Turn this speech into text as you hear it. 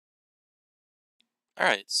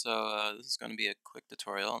Alright, so this is going to be a quick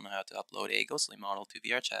tutorial on how to upload a ghostly model to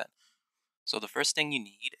VRChat. So the first thing you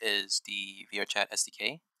need is the VRChat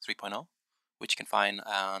SDK 3.0, which you can find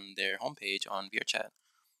on their homepage on VRChat.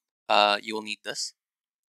 You will need this,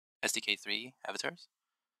 SDK 3 avatars.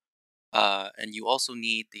 And you also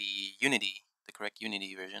need the Unity, the correct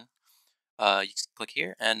Unity version. You just click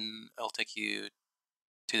here and it'll take you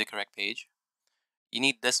to the correct page. You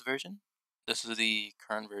need this version. This is the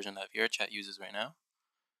current version that VRChat uses right now.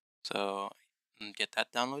 So get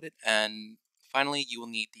that downloaded. And finally, you will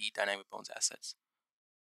need the dynamic bones assets.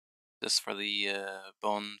 This for the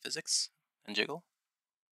bone physics and jiggle.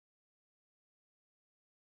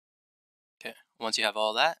 Okay, once you have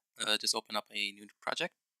all that, just open up a new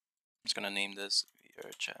project. I'm just going to name this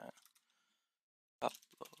VRChat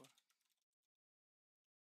upload.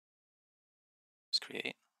 Just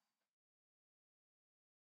create.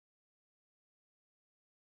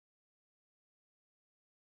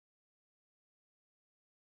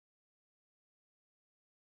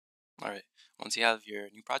 Alright, once you have your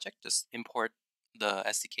new project, just import the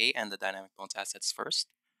SDK and the dynamic bones assets first.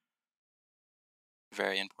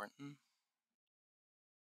 Very important.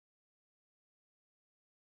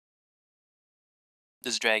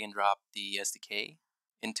 Just drag and drop the SDK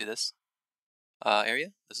into this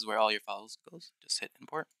area. This is where all your files goes. Just hit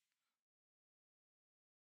import.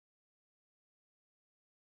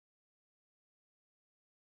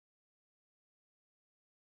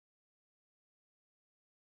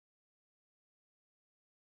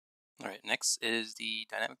 Alright, next is the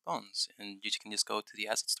dynamic bones, and you can just go to the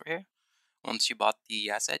asset store here. Once you bought the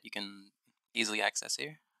asset, you can easily access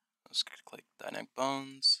here. Just click dynamic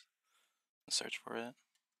bones, search for it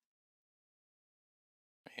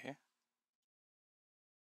right here,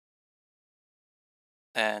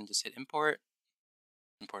 and just hit import,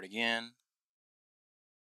 import again.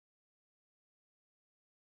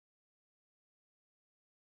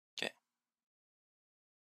 Okay.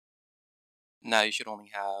 Now you should only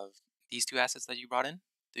have these two assets that you brought in,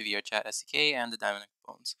 the VRChat SDK and the dynamic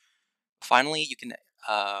bones. Finally, you can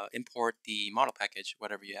import the model package,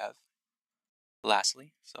 whatever you have.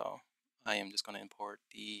 Lastly, so I am just going to import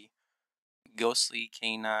the ghostly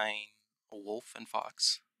canine wolf and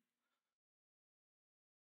fox.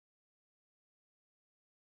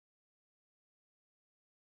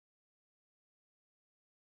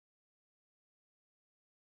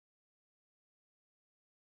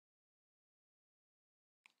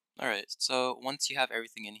 Alright, so once you have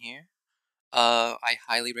everything in here, I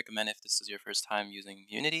highly recommend if this is your first time using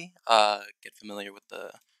Unity, get familiar with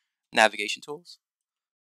the navigation tools.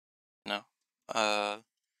 No. Uh,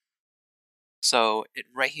 so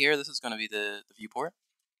right here, this is going to be the viewport.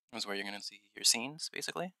 This is where you're going to see your scenes,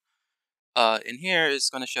 basically. In here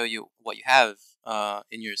is going to show you what you have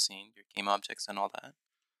in your scene, your game objects and all that.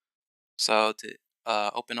 So to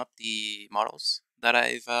open up the models that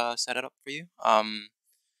I've set it up for you,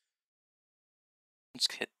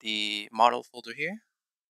 just hit the model folder here.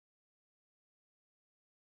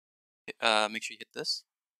 Make sure you hit this,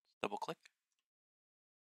 double click,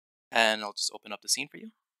 and I'll just open up the scene for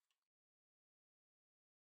you.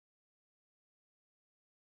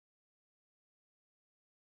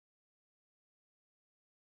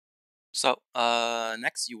 So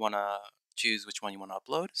next you want to choose which one you want to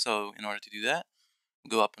upload. So in order to do that,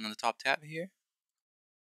 go up on the top tab here,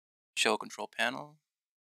 show control panel.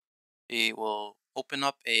 It will open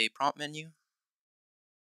up a prompt menu.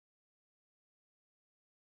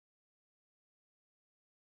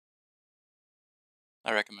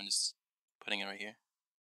 I recommend just putting it right here.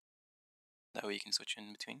 That way you can switch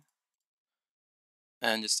in between.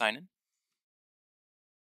 And just sign in.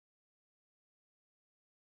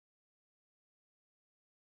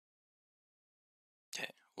 Okay,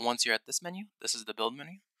 once you're at this menu, this is the build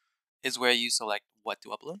menu, is where you select what to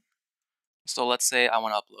upload. So let's say I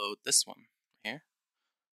want to upload this one here.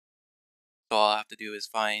 So all I have to do is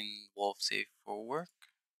find Wolf Safe for Work.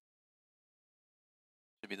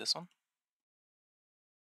 Should be this one.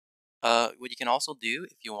 What you can also do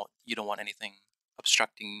if you don't want anything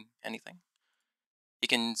obstructing anything, you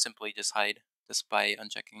can simply just hide this by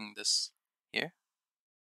unchecking this here.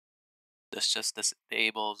 This just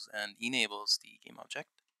disables and enables the game object.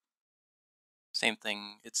 Same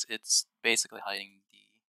thing. It's basically hiding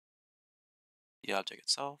the object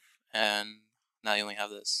itself, and now you only have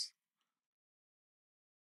this.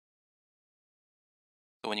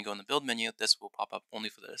 So when you go in the build menu, this will pop up only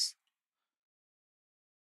for this.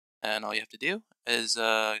 And all you have to do is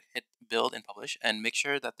hit build and publish and make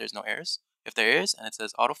sure that there's no errors. If there is and it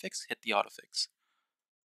says autofix, hit the autofix.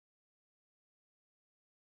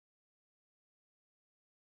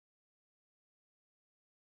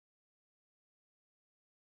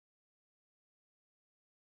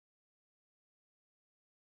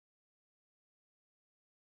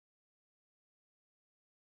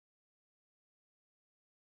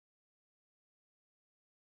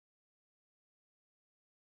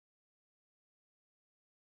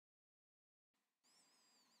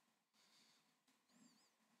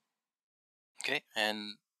 Okay,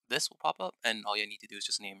 and this will pop up, and all you need to do is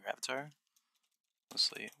just name your avatar. Let's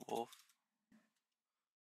say wolf.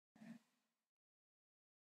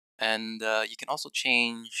 And you can also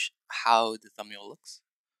change how the thumbnail looks.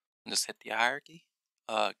 Just hit the hierarchy.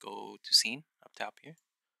 Go to scene up top here.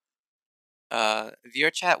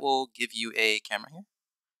 VRChat will give you a camera here.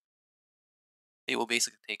 It will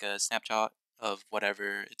basically take a snapshot of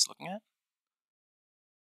whatever it's looking at.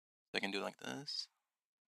 So I can do it like this.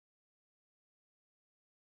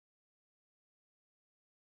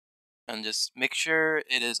 And just make sure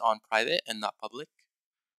it is on private and not public.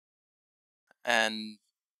 And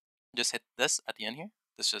just hit this at the end here.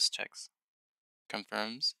 This just checks,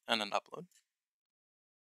 confirms, and then upload.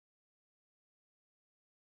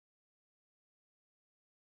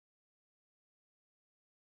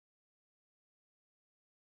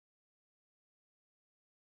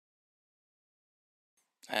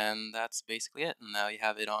 And that's basically it. And now you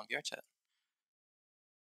have it on VRChat.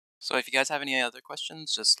 So if you guys have any other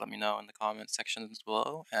questions, just let me know in the comment sections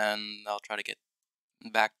below, and I'll try to get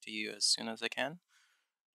back to you as soon as I can.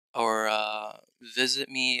 Or visit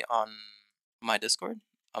me on my Discord.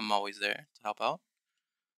 I'm always there to help out.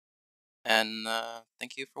 And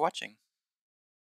thank you for watching.